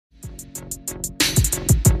Hello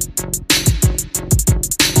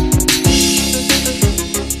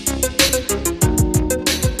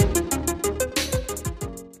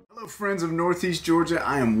friends of Northeast Georgia,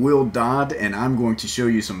 I am Will Dodd and I'm going to show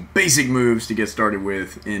you some basic moves to get started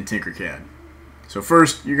with in TinkerCad. So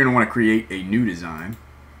first, you're going to want to create a new design.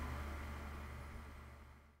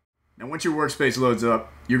 Now once your workspace loads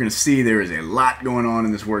up, you're going to see there is a lot going on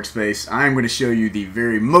in this workspace. I'm going to show you the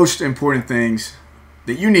very most important things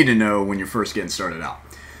that you need to know when you're first getting started out.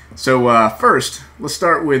 So first, let's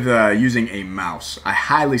start with using a mouse. I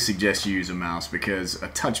highly suggest you use a mouse because a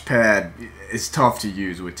touchpad is tough to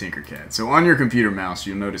use with TinkerCad. So on your computer mouse,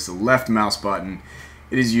 you'll notice the left mouse button.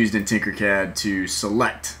 It is used in TinkerCad to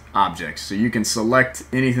select objects. So you can select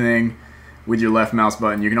anything with your left mouse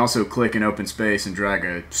button. You can also click in open space and drag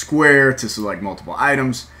a square to select multiple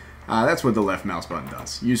items. That's what the left mouse button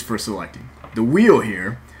does, used for selecting. The wheel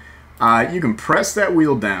here, you can press that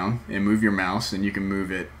wheel down and move your mouse, and you can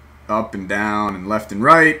move it up and down and left and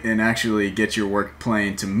right and actually get your work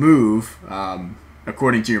plane to move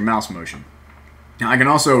according to your mouse motion. Now I can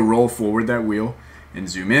also roll forward that wheel and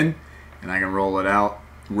zoom in, and I can roll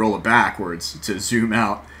it backwards to zoom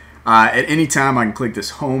out. At any time I can click this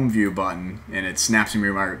home view button and it snaps me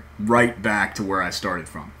right back to where I started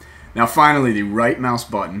from. Now finally, the right mouse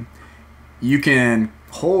button, you can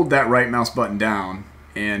hold that right mouse button down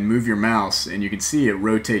and move your mouse and you can see it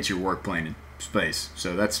rotates your work plane in space.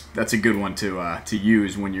 So that's a good one to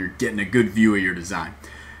use when you're getting a good view of your design.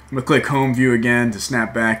 I'm going to click home view again to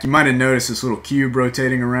snap back. You might have noticed this little cube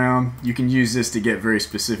rotating around. You can use this to get very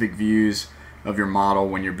specific views of your model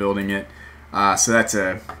when you're building it. So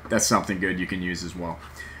that's something good you can use as well.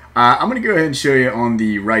 I'm going to go ahead and show you on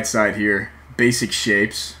the right side here, basic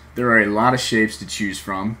shapes. There are a lot of shapes to choose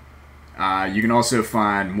from. You can also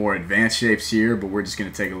find more advanced shapes here, but we're just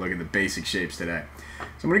going to take a look at the basic shapes today.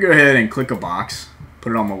 So I'm going to go ahead and click a box,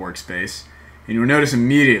 put it on my workspace, and you'll notice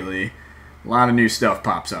immediately a lot of new stuff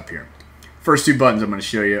pops up here. First two buttons I'm going to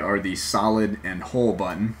show you are the solid and hole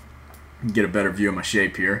button. You can get a better view of my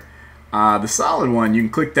shape here. The solid one, you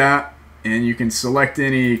can click that and you can select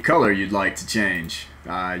any color you'd like to change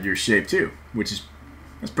your shape to,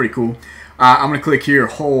 that's pretty cool. I'm going to click here,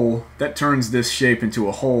 hole. That turns this shape into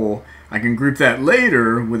a hole. I can group that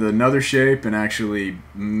later with another shape and actually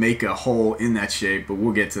make a hole in that shape, but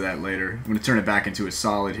we'll get to that later. I'm going to turn it back into a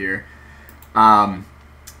solid here. Some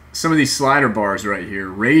of these slider bars right here,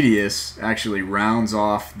 radius actually rounds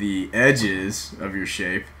off the edges of your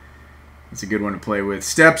shape. That's a good one to play with.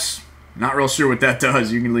 Steps, not real sure what that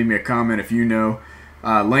does. You can leave me a comment if you know.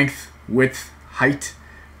 Length, width, height.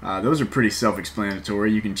 Those are pretty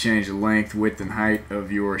self-explanatory. You can change the length, width, and height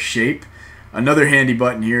of your shape. Another handy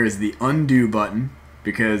button here is the undo button,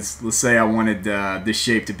 because let's say I wanted this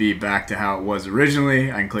shape to be back to how it was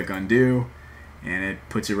originally. I can click undo and it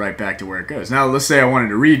puts it right back to where it goes. Now let's say I wanted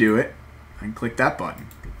to redo it. I can click that button.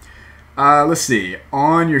 Let's see,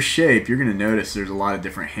 on your shape you're going to notice there's a lot of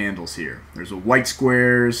different handles here. There's white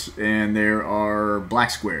squares and there are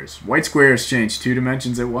black squares. White squares change 2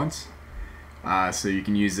 dimensions at once, so you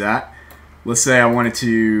can use that. Let's say I wanted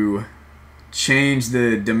to change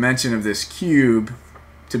the dimension of this cube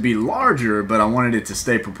to be larger, but I wanted it to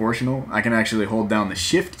stay proportional. I can actually hold down the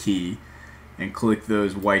shift key and click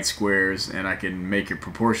those white squares and I can make it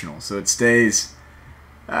proportional. So it stays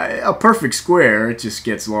a perfect square, it just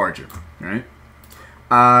gets larger, right?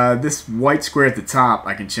 This white square at the top,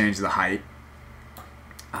 I can change the height.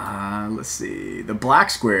 Let's see, the black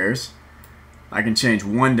squares, I can change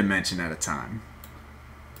 1 dimension at a time.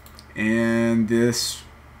 And this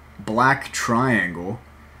black triangle,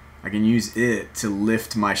 I can use it to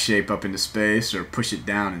lift my shape up into space or push it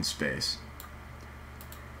down in space.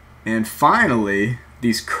 And finally,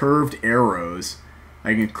 these curved arrows,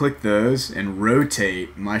 I can click those and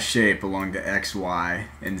rotate my shape along the X, Y,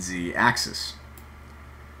 and Z axis.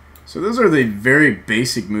 So those are the very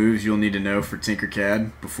basic moves you'll need to know for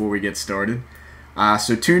TinkerCad before we get started.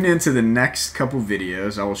 So tune in to the next couple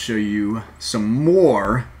videos. I will show you some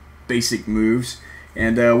more basic moves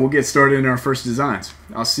and we'll get started in our first designs.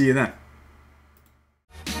 I'll see you then.